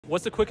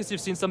What's the quickest you've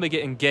seen somebody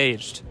get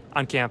engaged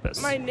on campus?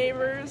 My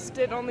neighbors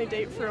did only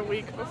date for a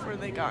week before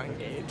they got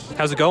engaged.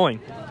 How's it going?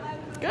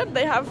 It's good.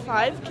 They have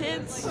 5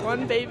 kids,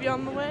 1 baby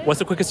on the way. What's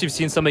the quickest you've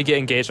seen somebody get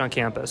engaged on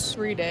campus?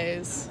 3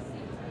 days.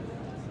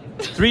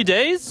 3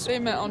 days? They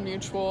met on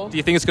mutual. Do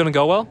you think it's going to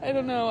go well? I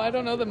don't know. I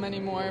don't know them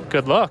anymore.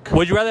 Good luck.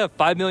 Would you rather have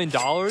 $5 million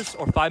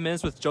or 5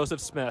 minutes with Joseph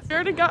Smith? He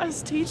already got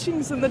his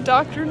teachings in the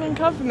Doctrine and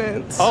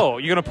Covenants. Oh,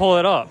 you're going to pull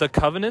it up. The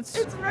covenants?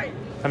 It's right.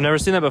 I've never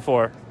seen that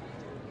before.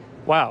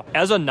 Wow.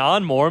 As a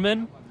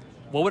non-Mormon,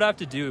 what would I have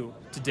to do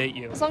to date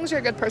you? As long as you're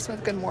a good person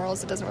with good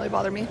morals, it doesn't really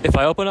bother me. If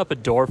I open up a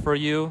door for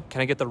you,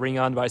 can I get the ring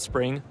on by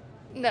spring?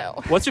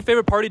 No. What's your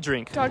favorite party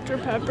drink? Dr.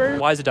 Pepper.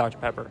 Why is it Dr.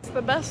 Pepper? It's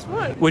the best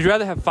one. Would you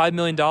rather have $5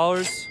 million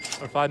or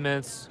 5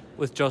 minutes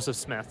with Joseph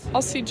Smith?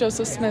 I'll see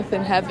Joseph Smith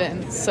in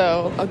heaven,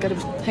 so I'll get to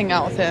hang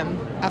out with him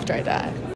after I die.